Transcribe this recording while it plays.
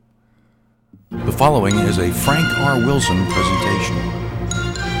The following is a Frank R. Wilson presentation.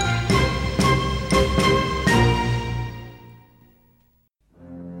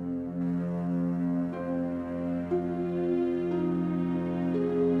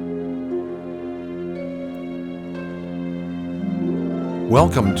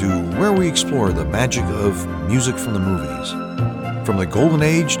 Welcome to where we explore the magic of music from the movies. From the golden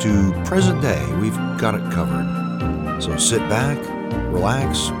age to present day, we've got it covered. So sit back,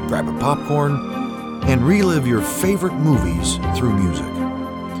 relax, grab a popcorn, and relive your favorite movies through music.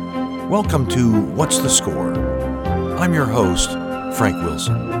 Welcome to What's the Score? I'm your host, Frank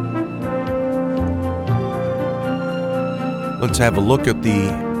Wilson. Let's have a look at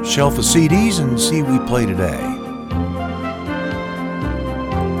the shelf of CDs and see what we play today.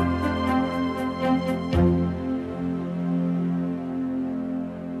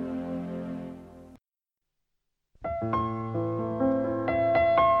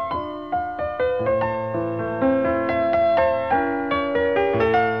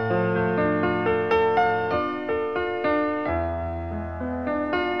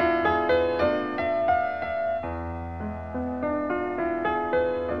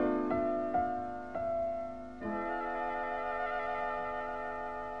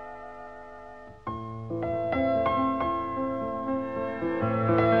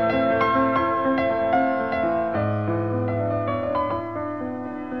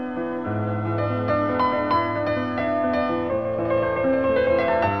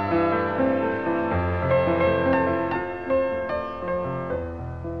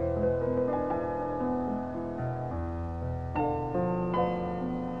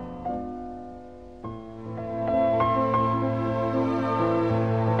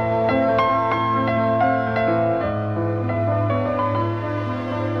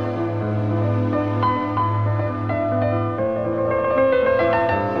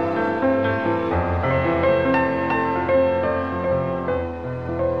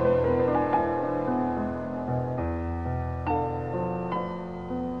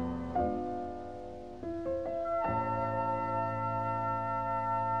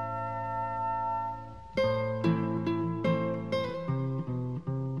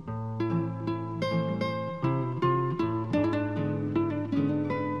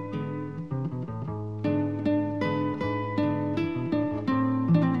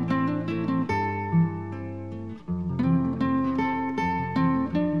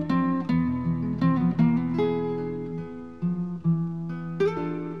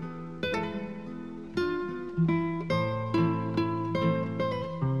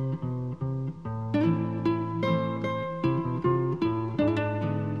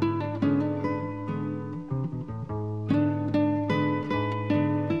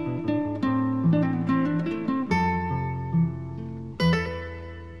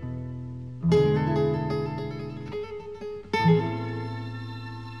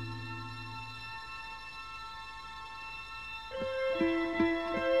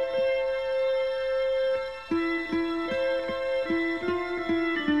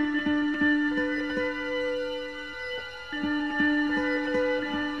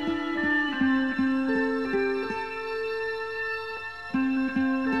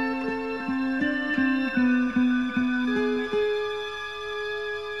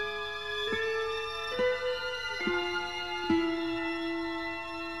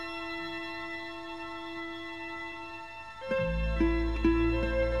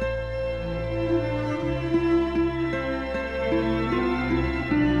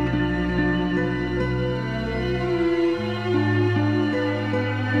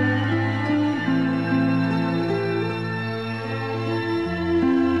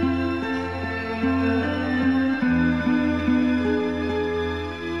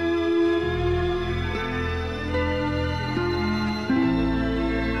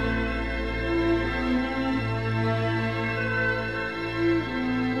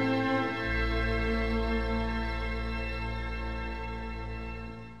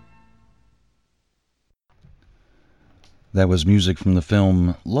 That was music from the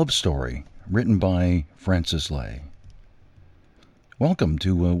film Love Story, written by Francis Lay. Welcome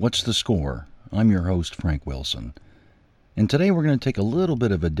to What's the Score? I'm your host, Frank Wilson. And today we're going to take a little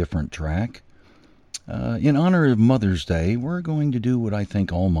bit of a different track. In honor of Mother's Day, we're going to do what I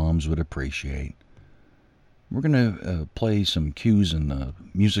think all moms would appreciate. We're going to play some cues and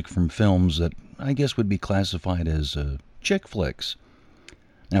music from films that I guess would be classified as chick flicks.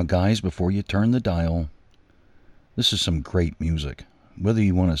 Now guys, before you turn the dial, this is some great music. Whether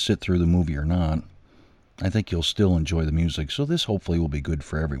you want to sit through the movie or not, I think you'll still enjoy the music, so this hopefully will be good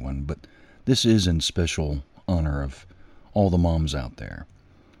for everyone. But this is in special honor of all the moms out there.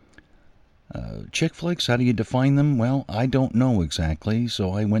 Chick flicks, how do you define them? Well, I don't know exactly,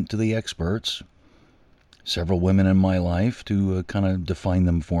 so I went to the experts, several women in my life, to kind of define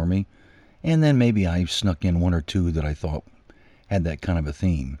them for me, and then maybe I snuck in one or two that I thought had that kind of a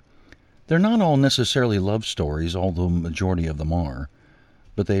theme. They're not all necessarily love stories, although the majority of them are,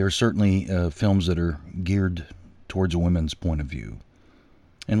 but they are certainly films that are geared towards a woman's point of view.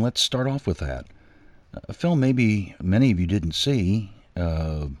 And let's start off with that. A film maybe many of you didn't see,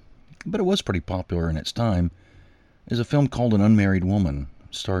 but it was pretty popular in its time, is a film called An Unmarried Woman,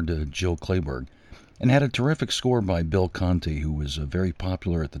 starred Jill Clayburgh, and had a terrific score by Bill Conti, who was very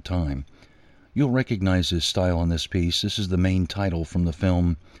popular at the time. You'll recognize his style in this piece. This is the main title from the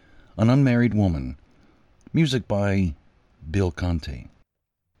film An Unmarried Woman, music by Bill Conti.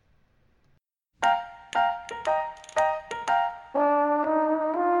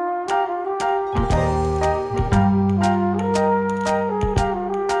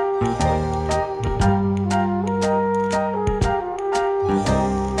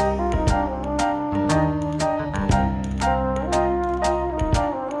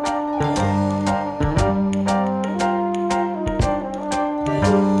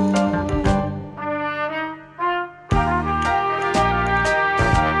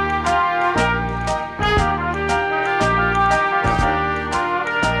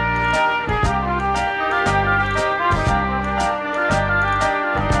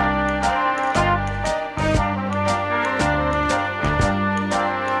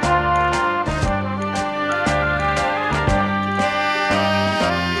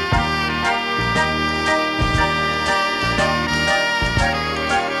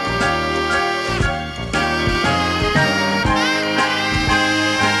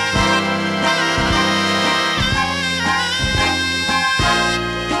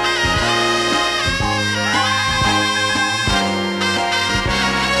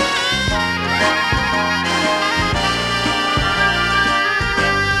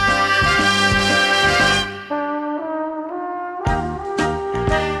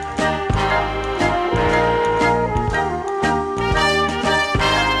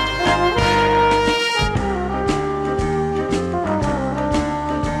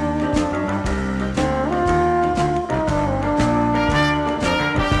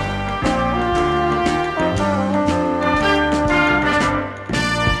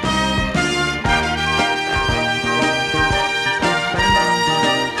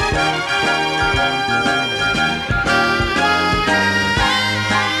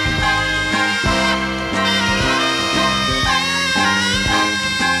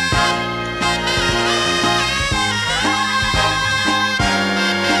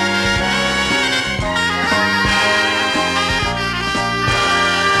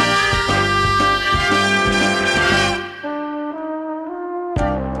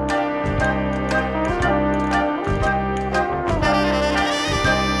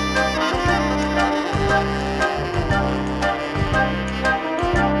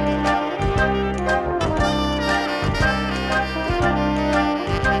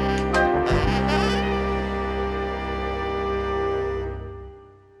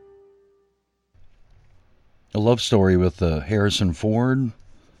 A love story with Harrison Ford.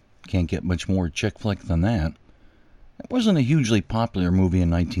 Can't get much more chick flick than that. It wasn't a hugely popular movie in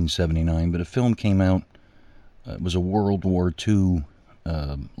 1979, but a film came out. It was a World War II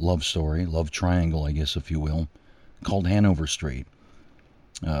love story, love triangle, I guess, if you will, called Hanover Street.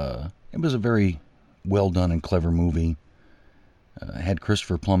 It was a very well done and clever movie. Had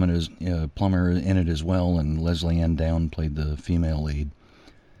Christopher Plummer in it as well, and Leslie Ann Down played the female lead.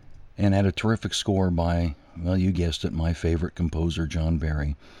 And had a terrific score by, well, you guessed it, my favorite composer, John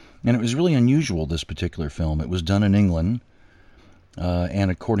Barry. And it was really unusual, this particular film. It was done in England, and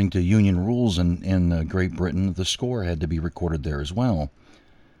according to union rules in Great Britain, the score had to be recorded there as well.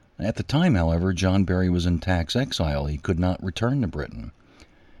 At the time, however, John Barry was in tax exile. He could not return to Britain.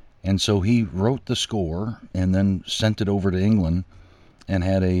 And so he wrote the score and then sent it over to England and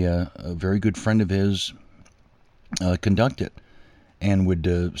had a very good friend of his conduct it, and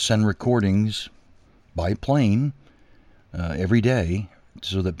would send recordings by plane every day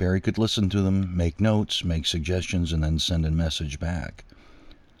so that Barry could listen to them, make notes, make suggestions, and then send a message back.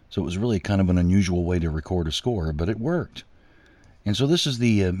 So it was really kind of an unusual way to record a score, but it worked. And so this is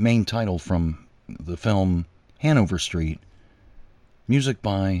the main title from the film Hanover Street, music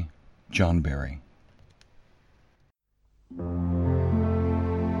by John Barry.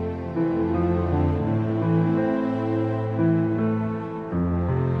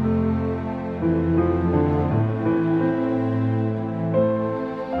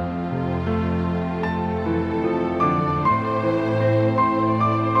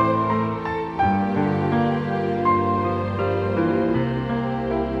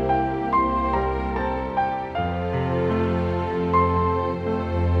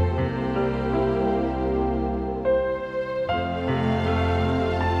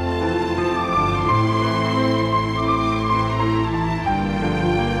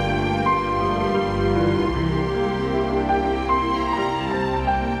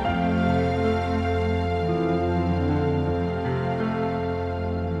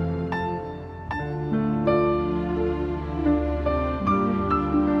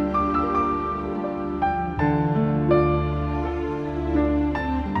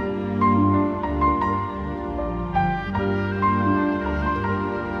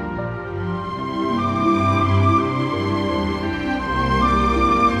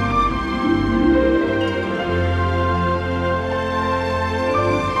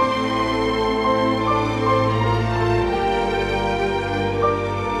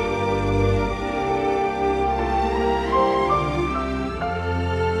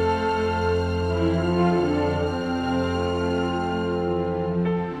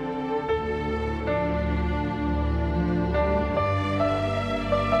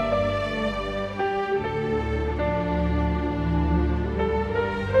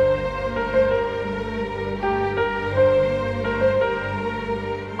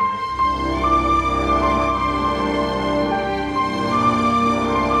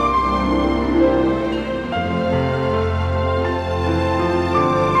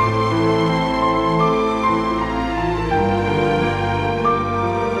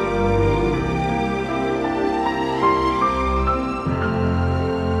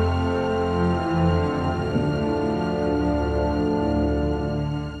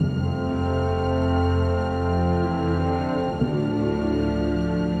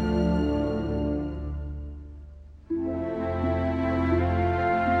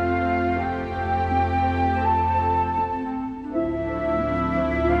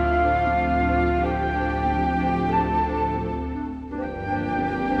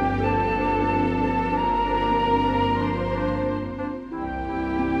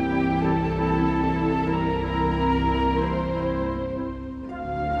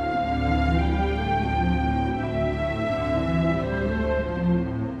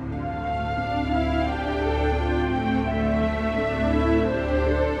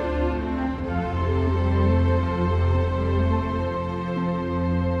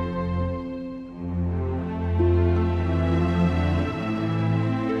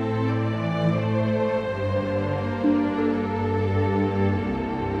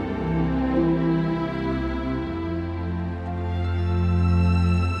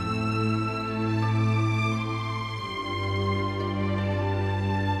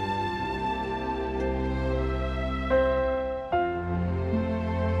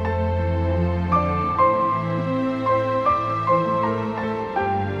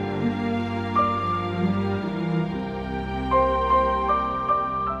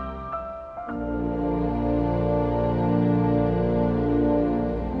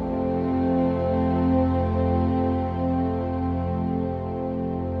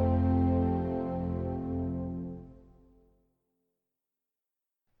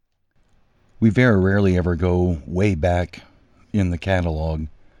 We very rarely ever go way back in the catalog,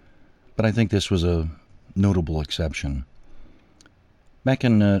 but I think this was a notable exception. Back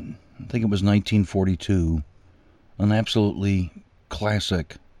in, I think it was 1942, an absolutely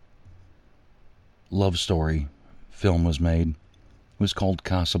classic love story film was made. It was called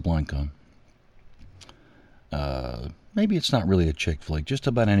Casablanca. Maybe it's not really a chick flick. Just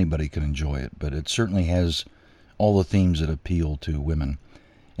about anybody can enjoy it, but it certainly has all the themes that appeal to women.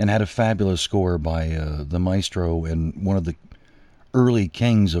 And had a fabulous score by the maestro and one of the early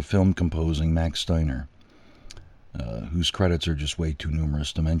kings of film composing, Max Steiner, whose credits are just way too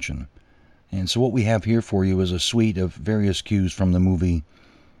numerous to mention. And so what we have here for you is a suite of various cues from the movie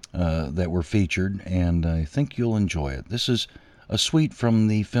that were featured, and I think you'll enjoy it. This is a suite from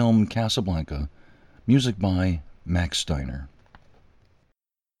the film Casablanca, music by Max Steiner.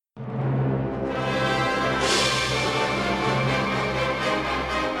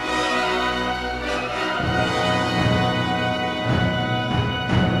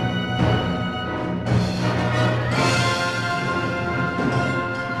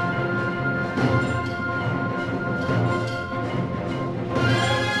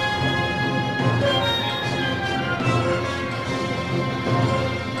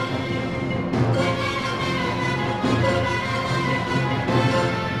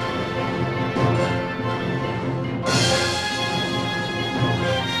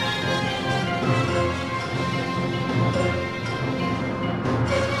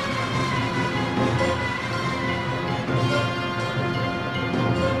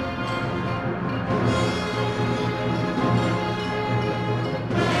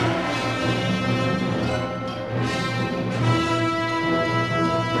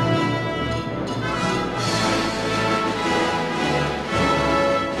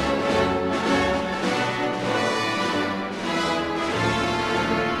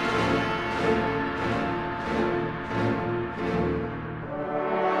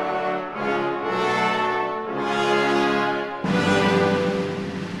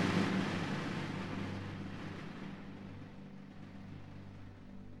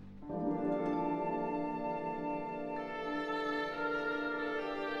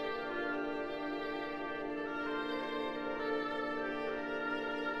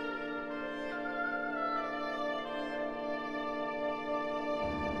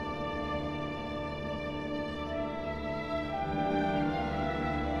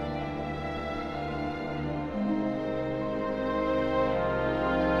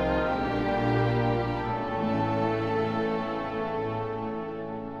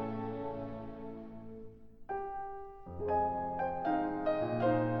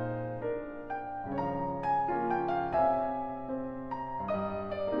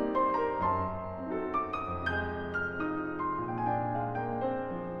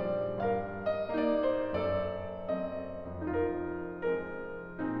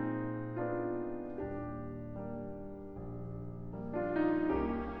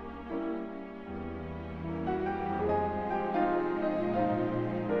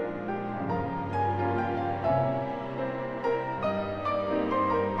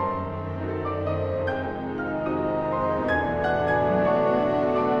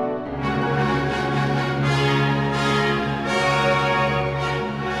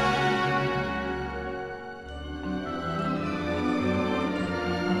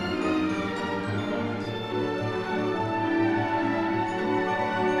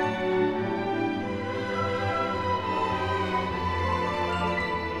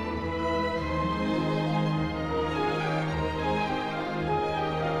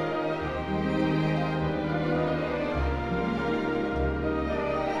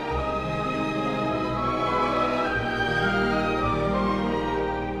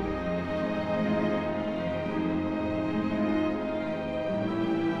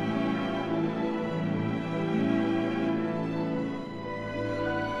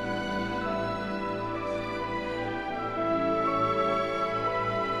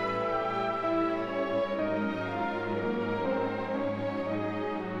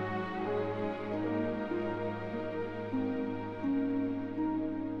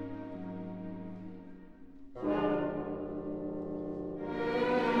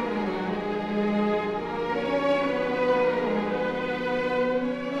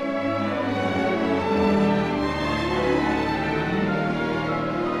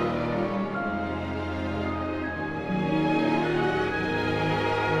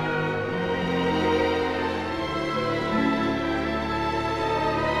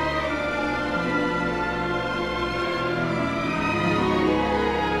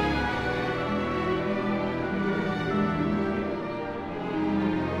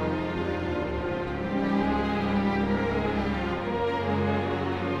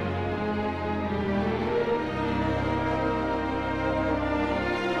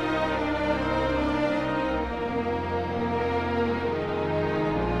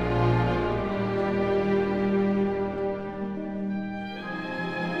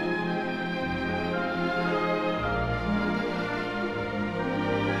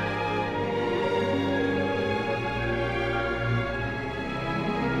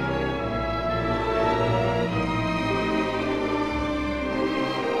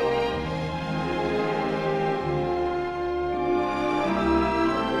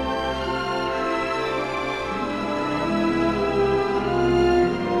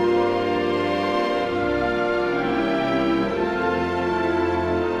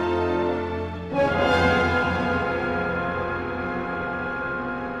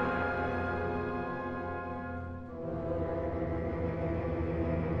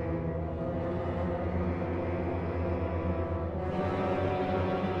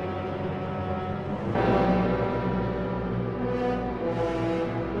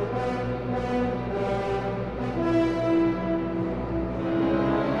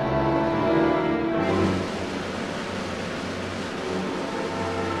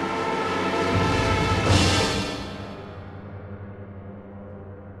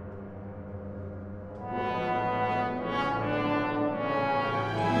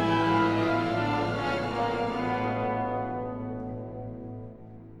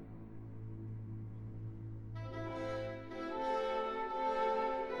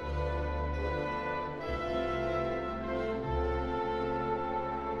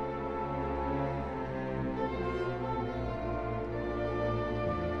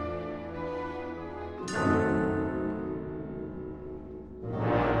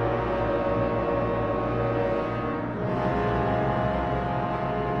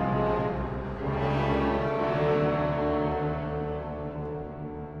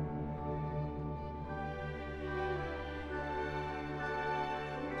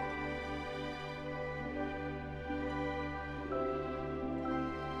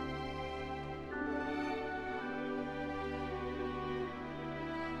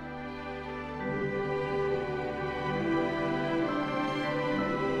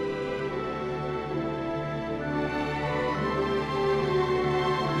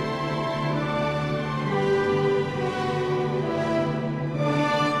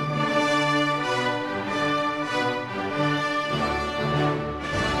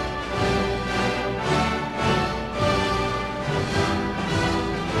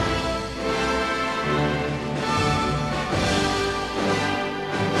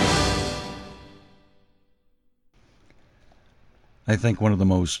 I think one of the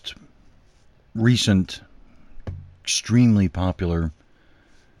most recent, extremely popular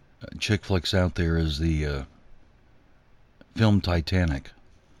chick flicks out there is the film Titanic.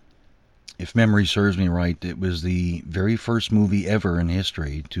 If memory serves me right, it was the very first movie ever in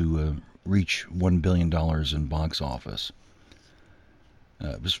history to reach $1 billion in box office.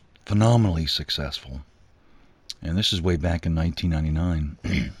 It was phenomenally successful. And this is way back in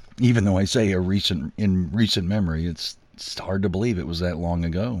 1999. Even though I say in recent memory, it's hard to believe it was that long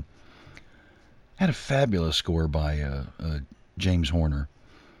ago. Had a fabulous score by James Horner.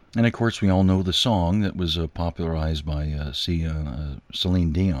 And of course, we all know the song that was popularized by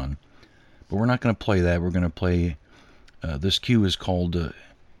Celine Dion. But we're not going to play that. We're going to play, this cue is called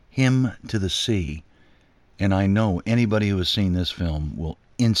Hymn to the Sea. And I know anybody who has seen this film will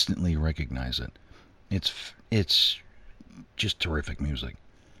instantly recognize it. It's just terrific music.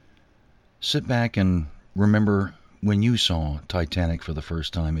 Sit back and remember when you saw Titanic for the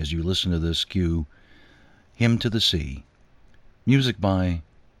first time as you listen to this cue, Hymn to the Sea, music by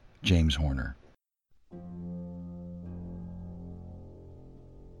James Horner.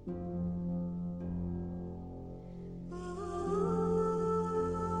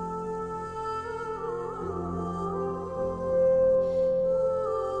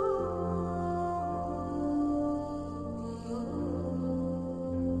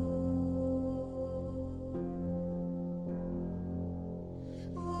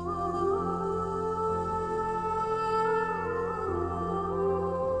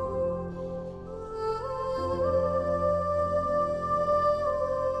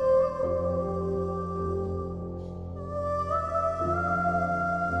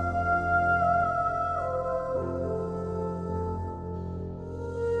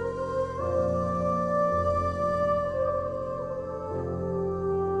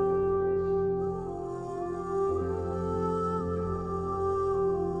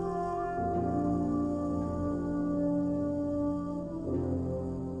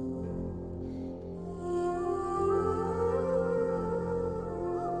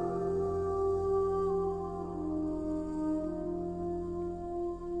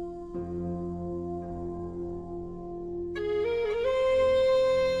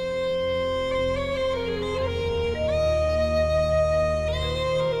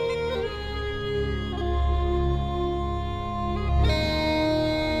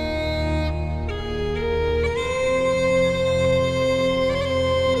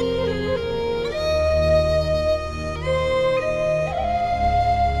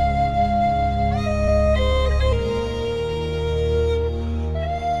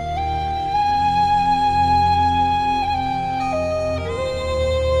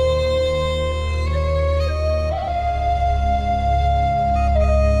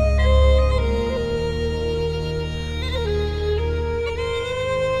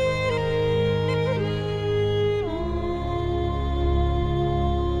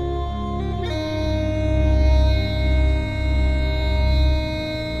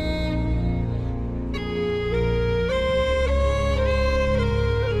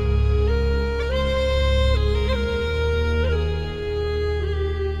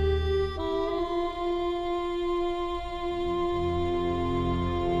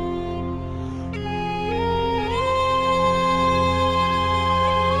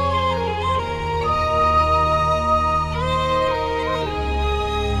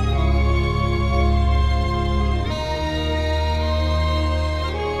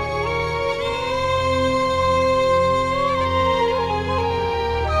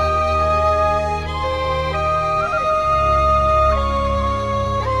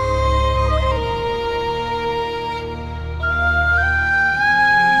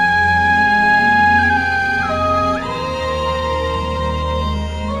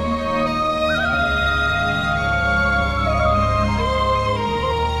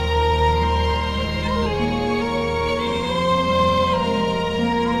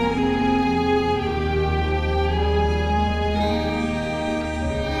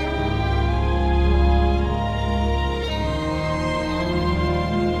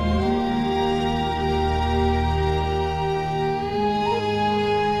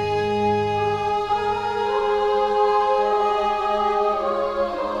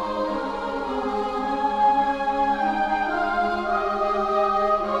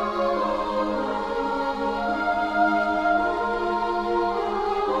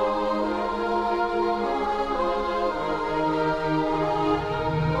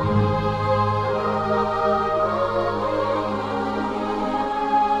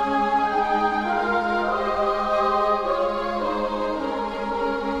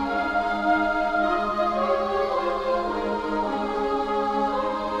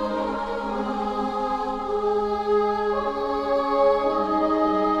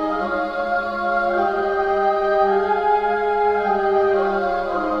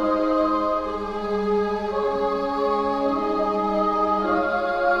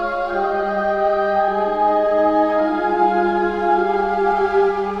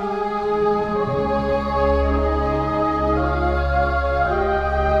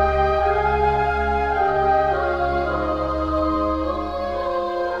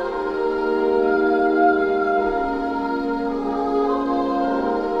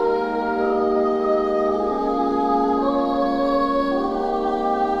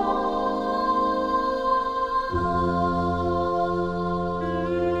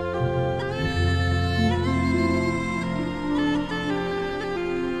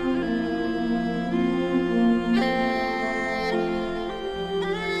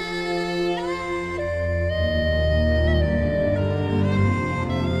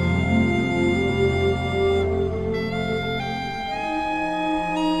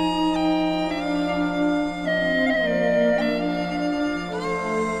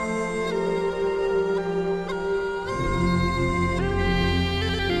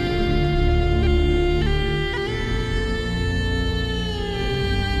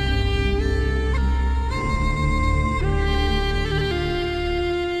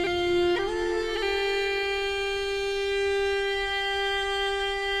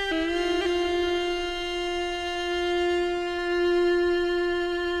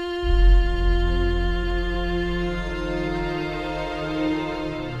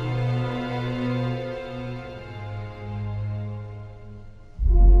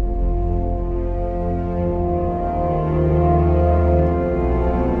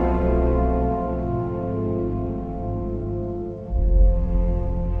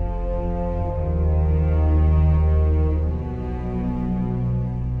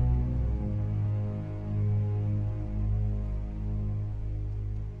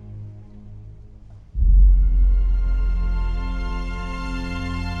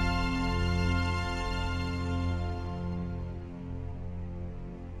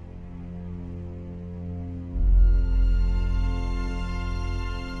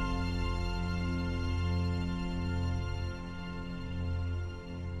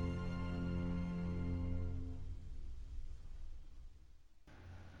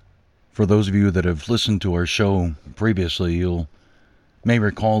 For those of you that have listened to our show previously, you may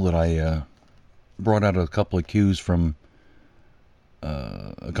recall that I brought out a couple of cues from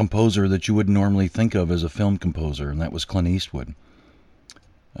a composer that you wouldn't normally think of as a film composer, and that was Clint Eastwood.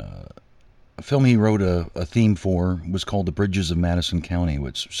 A film he wrote a theme for was called The Bridges of Madison County,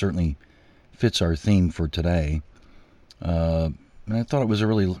 which certainly fits our theme for today. And I thought it was a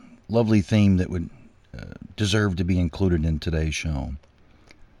really lovely theme that would deserve to be included in today's show.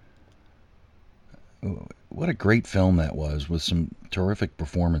 What a great film that was, with some terrific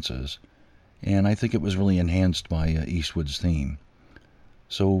performances, and I think it was really enhanced by Eastwood's theme.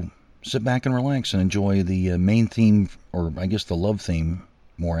 So sit back and relax and enjoy the main theme, or I guess the love theme,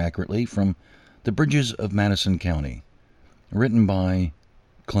 more accurately, from The Bridges of Madison County, written by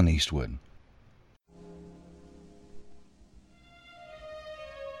Clint Eastwood.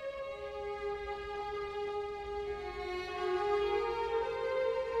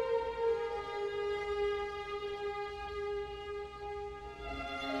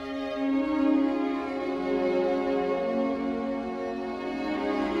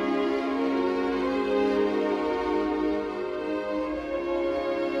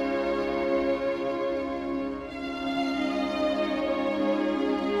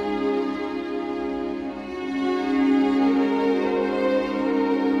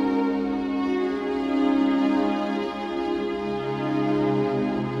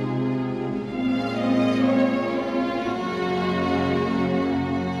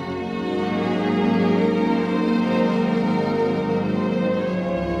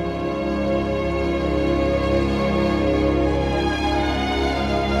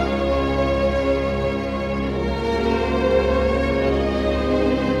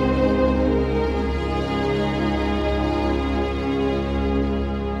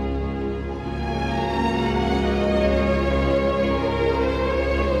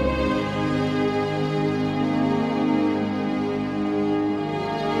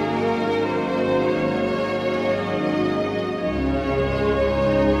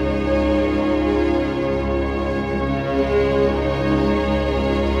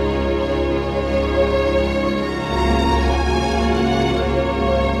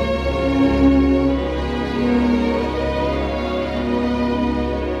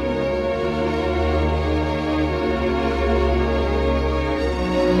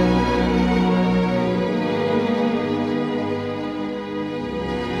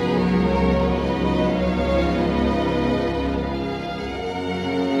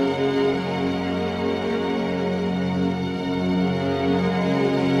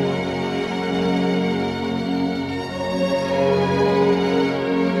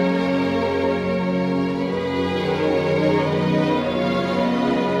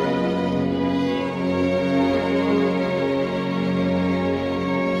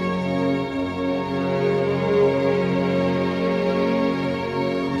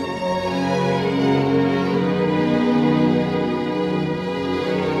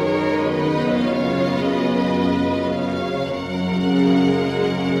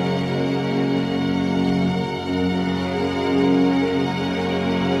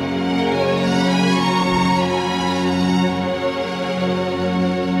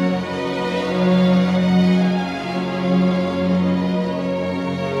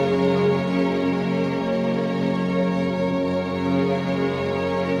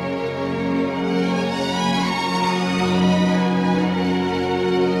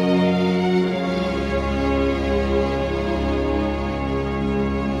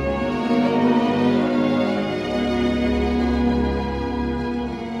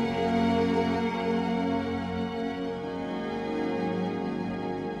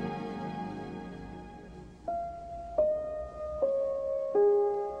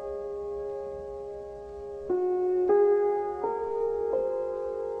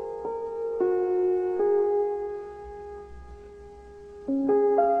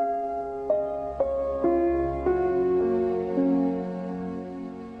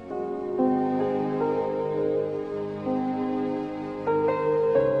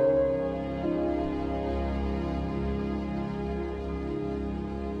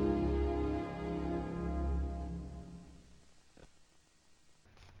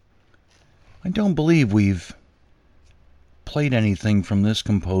 I don't believe we've played anything from this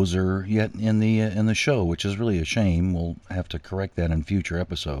composer yet in the show, which is really a shame. We'll have to correct that in future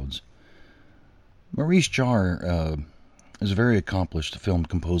episodes. Maurice Jarre is a very accomplished film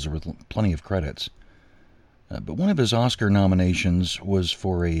composer with plenty of credits. But one of his Oscar nominations was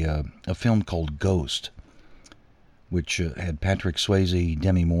for a film called Ghost, which had Patrick Swayze,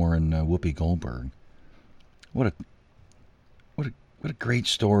 Demi Moore, and Whoopi Goldberg. What a What a great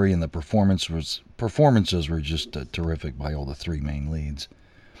story, and the performances were just terrific by all the three main leads.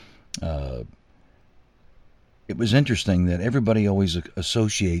 Uh, it was interesting that everybody always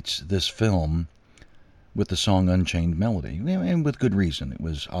associates this film with the song Unchained Melody, and with good reason. It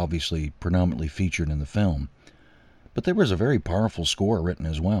was obviously predominantly featured in the film. But there was a very powerful score written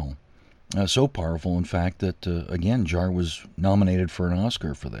as well. So powerful, in fact, that, again, Jar was nominated for an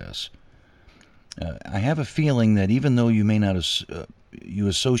Oscar for this. I have a feeling that even though you may not you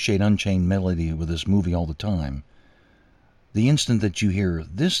associate Unchained Melody with this movie all the time, the instant that you hear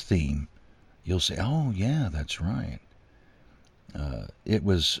this theme, you'll say, oh, yeah, that's right. It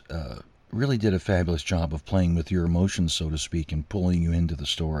was really did a fabulous job of playing with your emotions, so to speak, and pulling you into the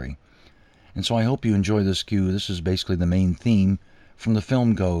story. And so I hope you enjoy this cue. This is basically the main theme from the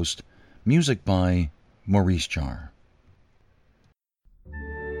film Ghost, music by Maurice Jarre.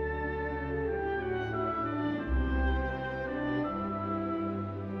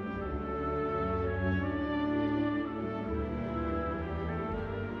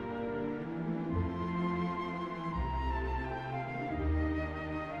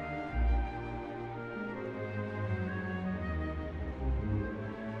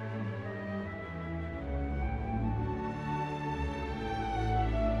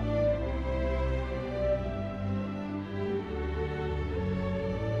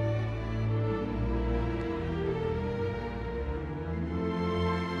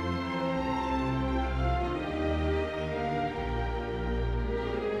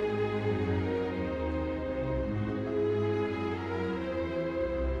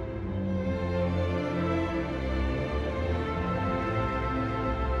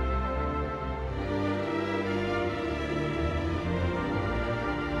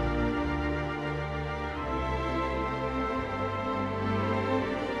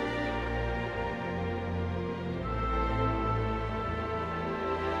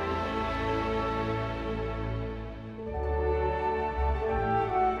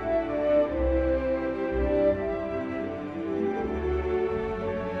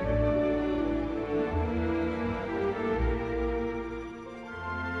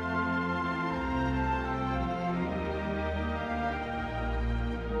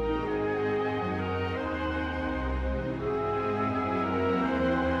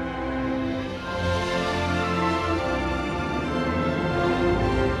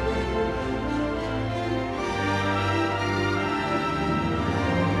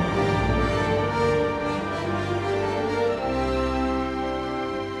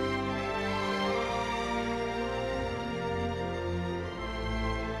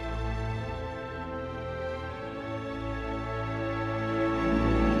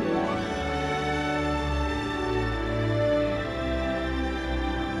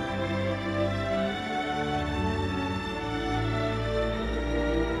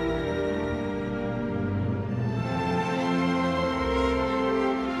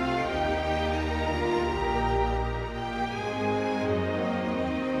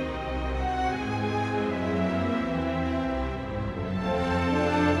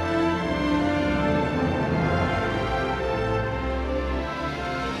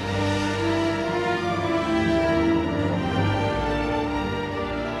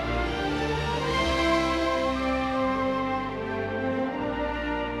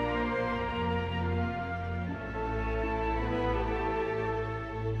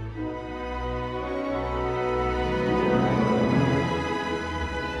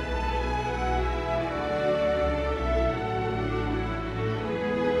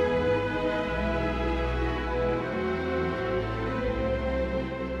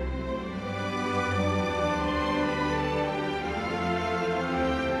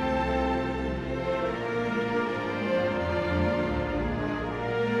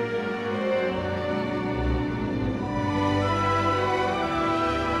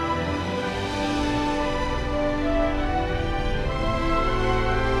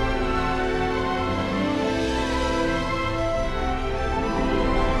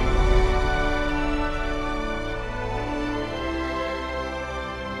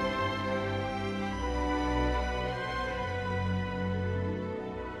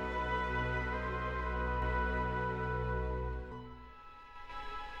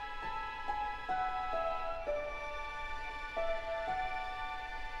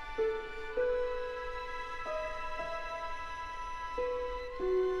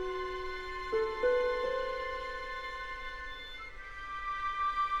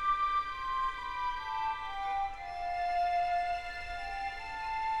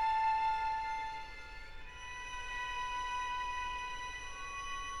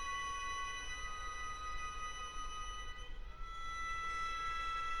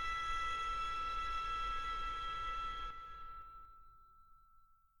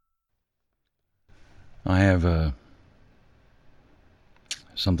 I have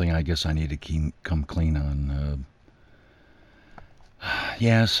something I guess I need to come clean on.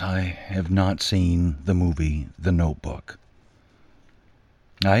 Yes, I have not seen the movie The Notebook.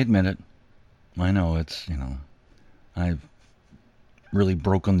 I admit it. I know I've really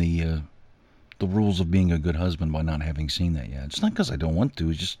broken the rules of being a good husband by not having seen that yet. It's not because I don't want to,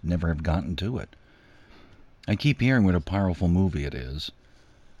 I just never have gotten to it. I keep hearing what a powerful movie it is.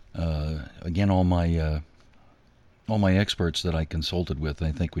 Again, all my experts that I consulted with,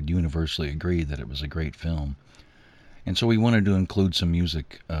 I think, would universally agree that it was a great film. And so we wanted to include some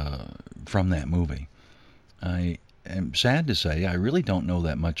music from that movie. I am sad to say I really don't know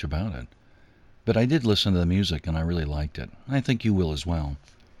that much about it, but I did listen to the music and I really liked it. I think you will as well.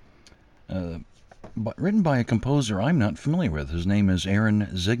 But written by a composer I'm not familiar with. His name is Aaron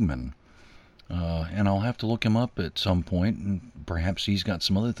Zigman. And I'll have to look him up at some point, and perhaps he's got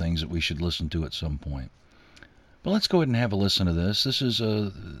some other things that we should listen to at some point. But let's go ahead and have a listen to this. This is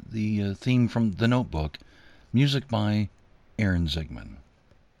the theme from The Notebook, music by Aaron Zigman.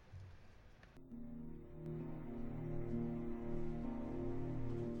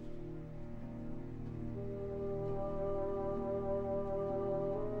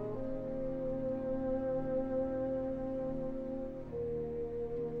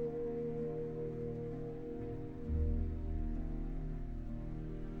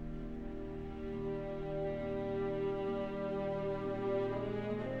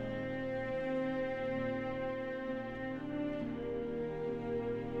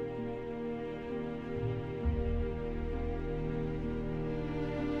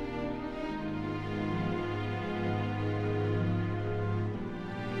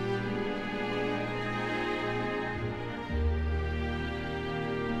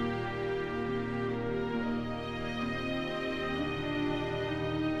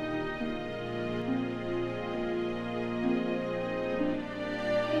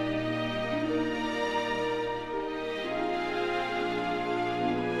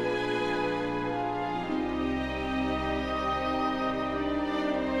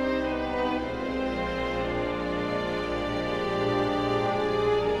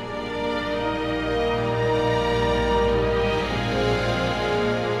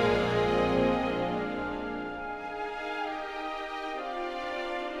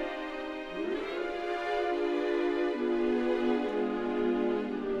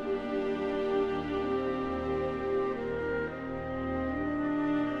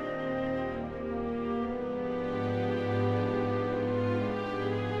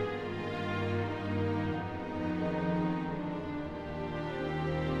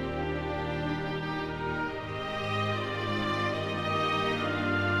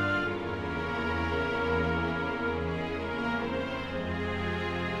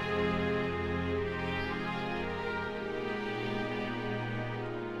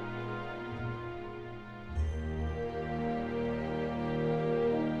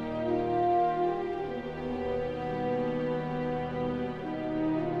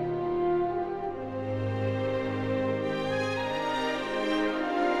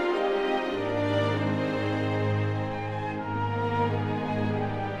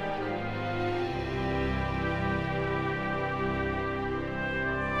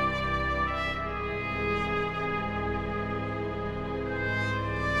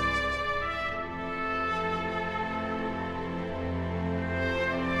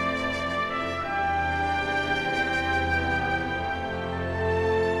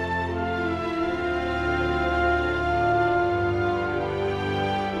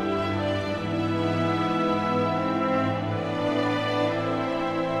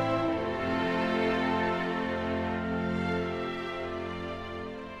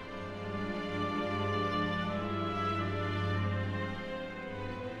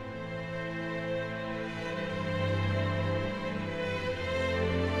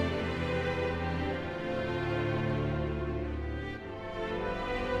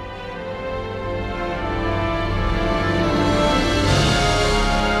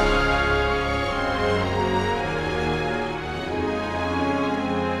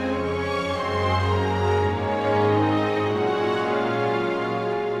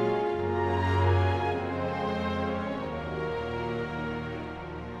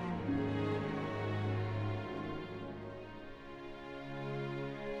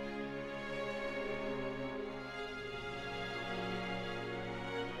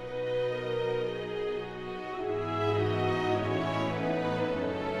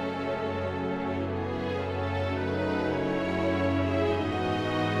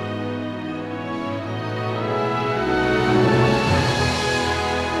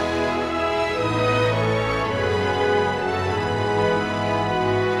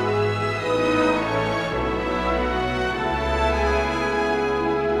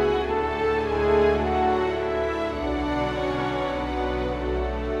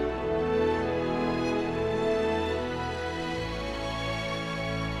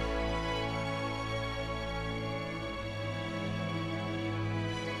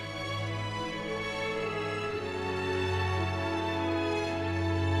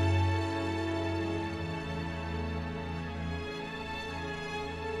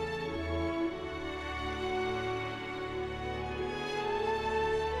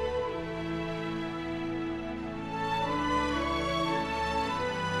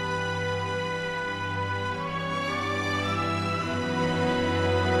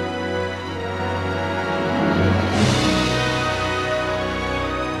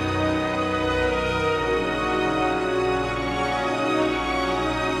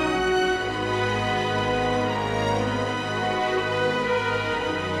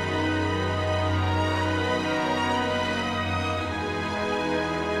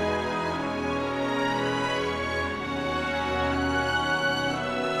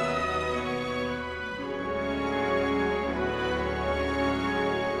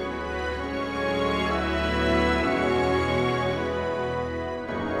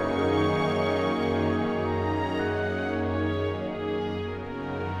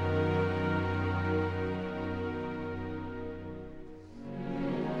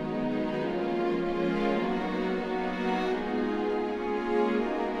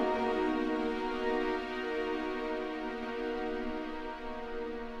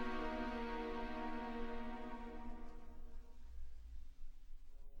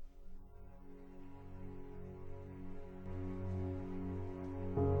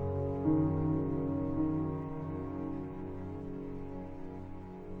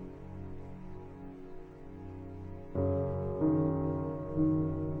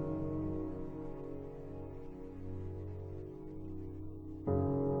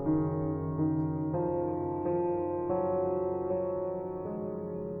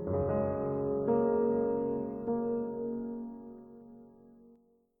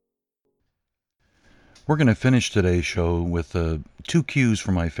 We're going to finish today's show with two cues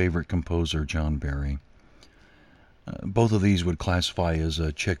from my favorite composer, John Barry. Both of these would classify as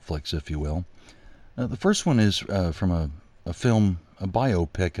chick flicks, if you will. The first one is from a film, a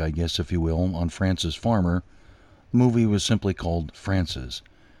biopic, I guess, if you will, on Frances Farmer. The movie was simply called Frances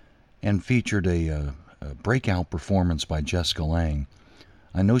and featured a breakout performance by Jessica Lange.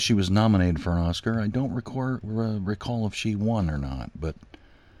 I know she was nominated for an Oscar. I don't recall if she won or not, but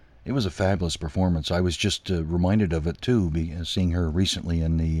it was a fabulous performance. I was just reminded of it, too, seeing her recently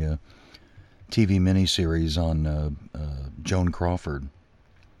in the TV miniseries on Joan Crawford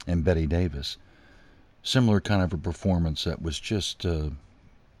and Bette Davis. Similar kind of a performance that was just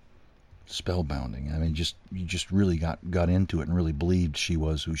spellbinding. I mean, you just really got into it and really believed she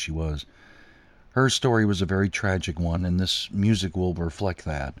was who she was. Her story was a very tragic one, and this music will reflect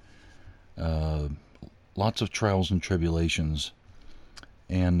that. Lots of trials and tribulations,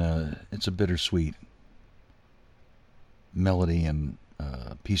 and it's a bittersweet melody and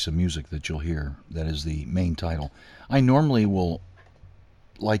piece of music that you'll hear. That is the main title. I normally will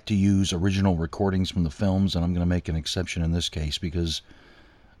like to use original recordings from the films, and I'm going to make an exception in this case because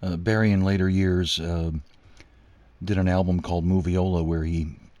Barry in later years did an album called Moviola where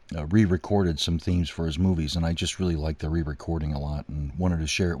he re-recorded some themes for his movies, and I just really liked the re-recording a lot and wanted to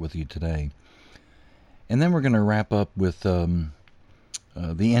share it with you today. And then we're going to wrap up with the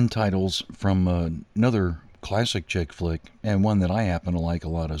end titles from another classic chick flick, and one that I happen to like a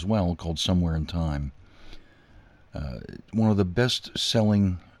lot as well, called Somewhere in Time. One of the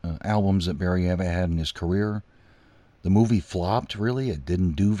best-selling albums that Barry ever had in his career. The movie flopped, really. It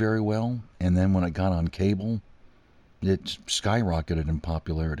didn't do very well, and then when it got on cable, it skyrocketed in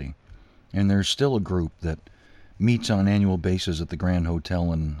popularity. And there's still a group that meets on an annual basis at the Grand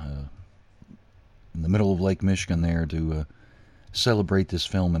Hotel in the middle of Lake Michigan there to celebrate this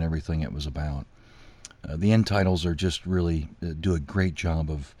film and everything it was about. The end titles are just really do a great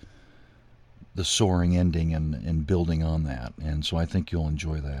job of the soaring ending and building on that, and so I think you'll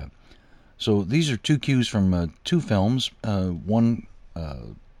enjoy that. So these are two cues from two films. One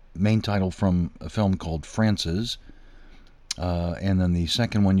main title from a film called Frances, and then the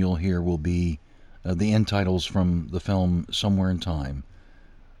second one you'll hear will be the end titles from the film Somewhere in Time.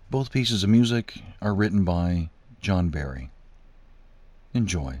 Both pieces of music are written by John Barry.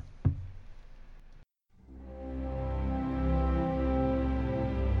 Enjoy.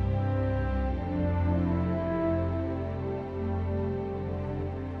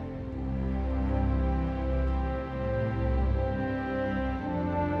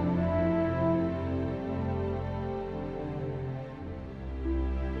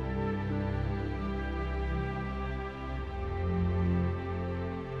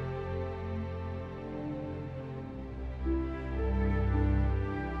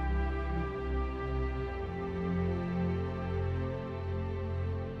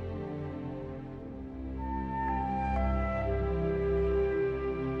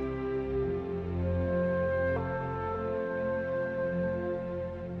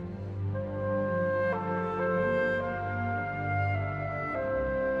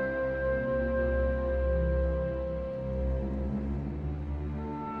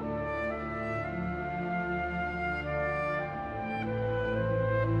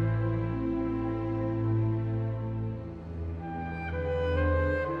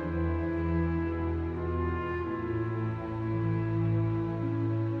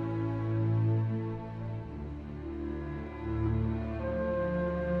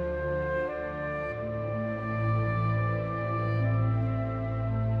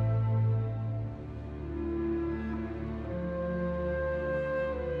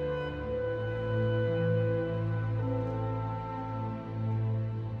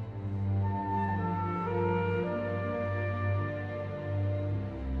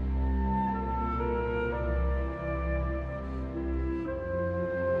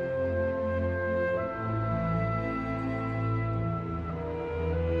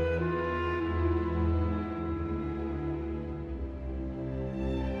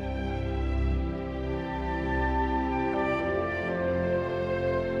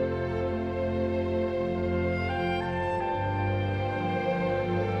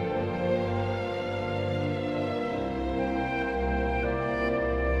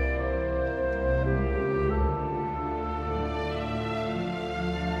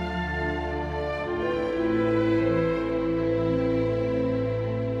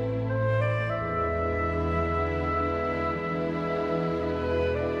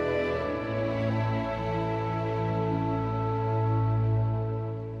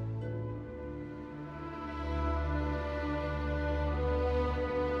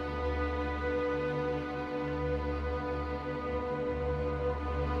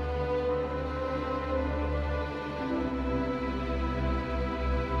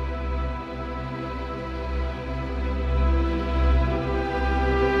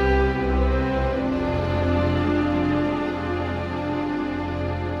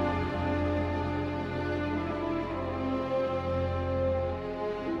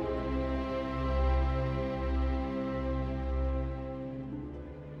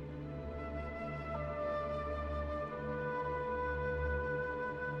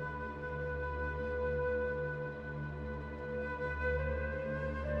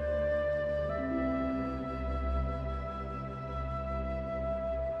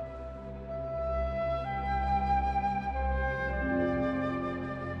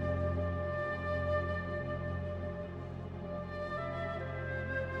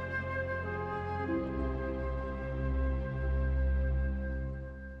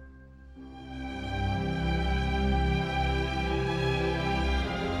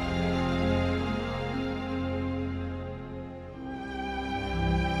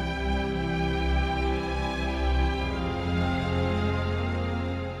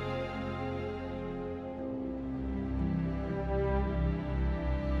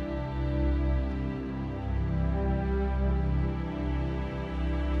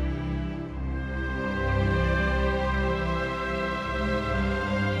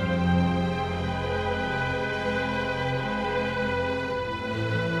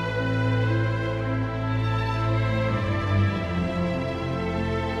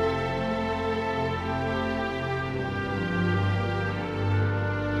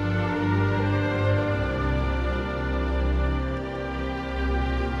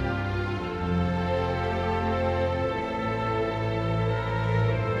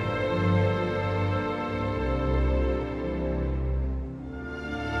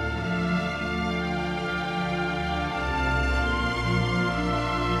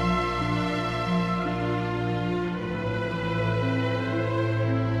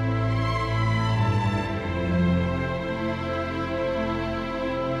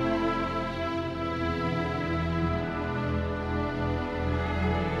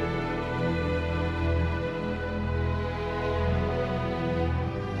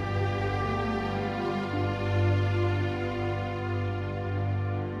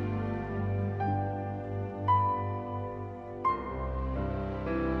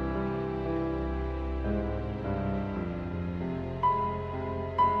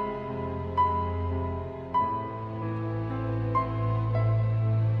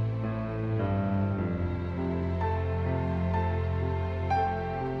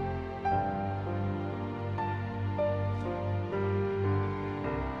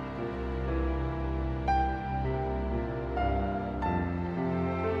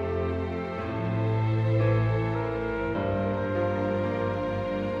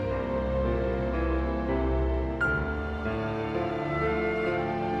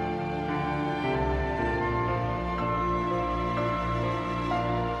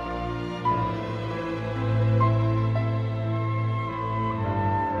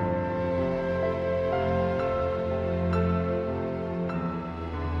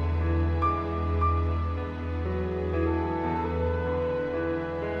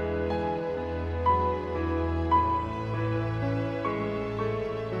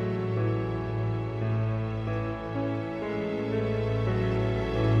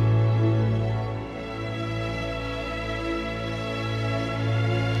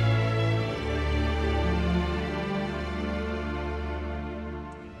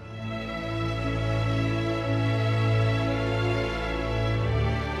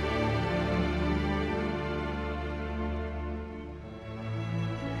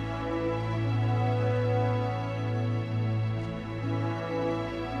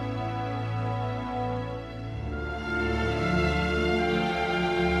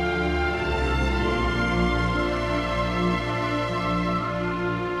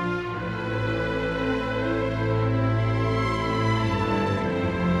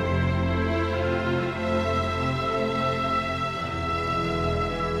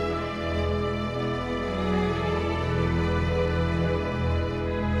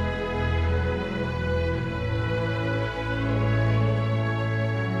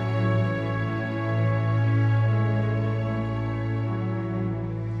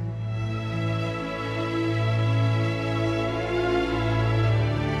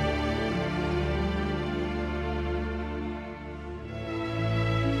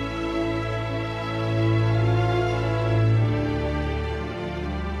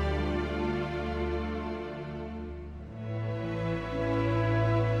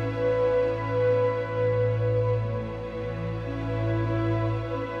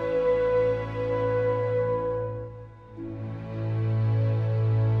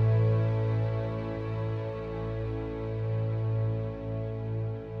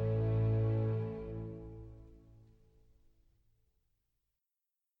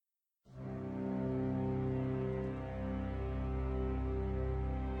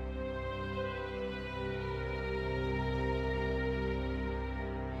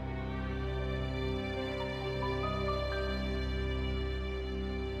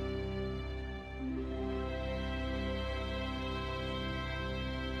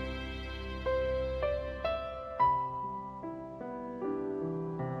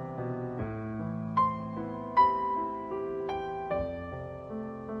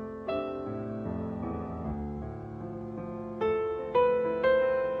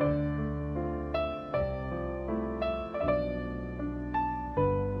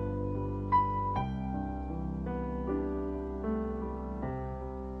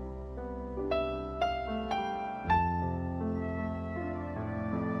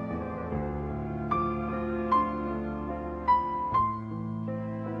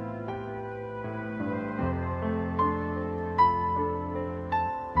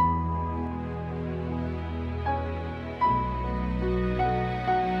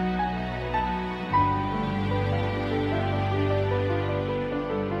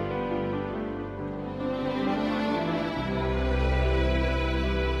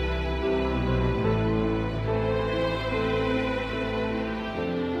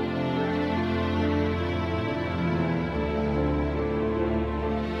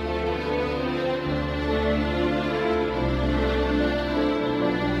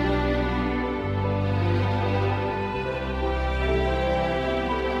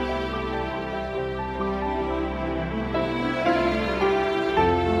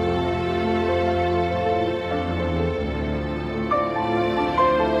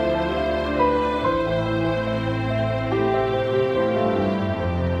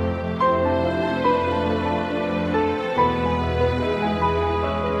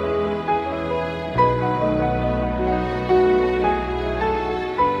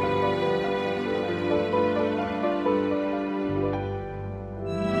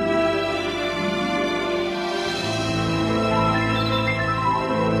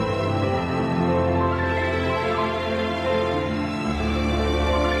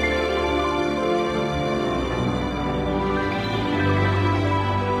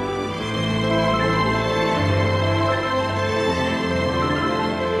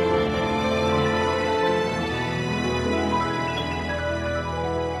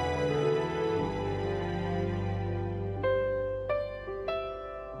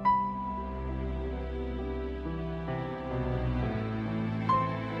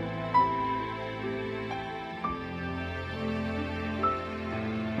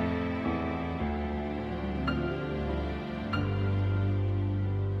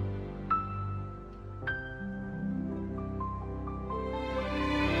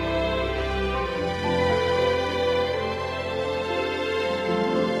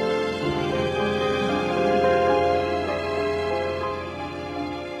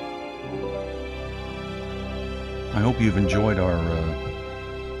 you've enjoyed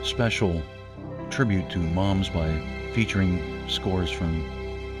our special tribute to moms by featuring scores from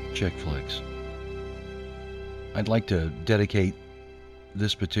chick flicks. I'd like to dedicate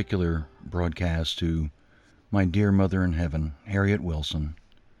this particular broadcast to my dear mother in heaven, Harriet Wilson,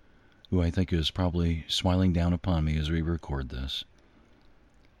 who I think is probably smiling down upon me as we record this.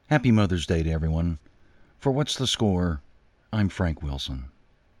 Happy Mother's Day to everyone. For What's the Score, I'm Frank Wilson.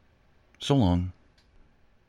 So long.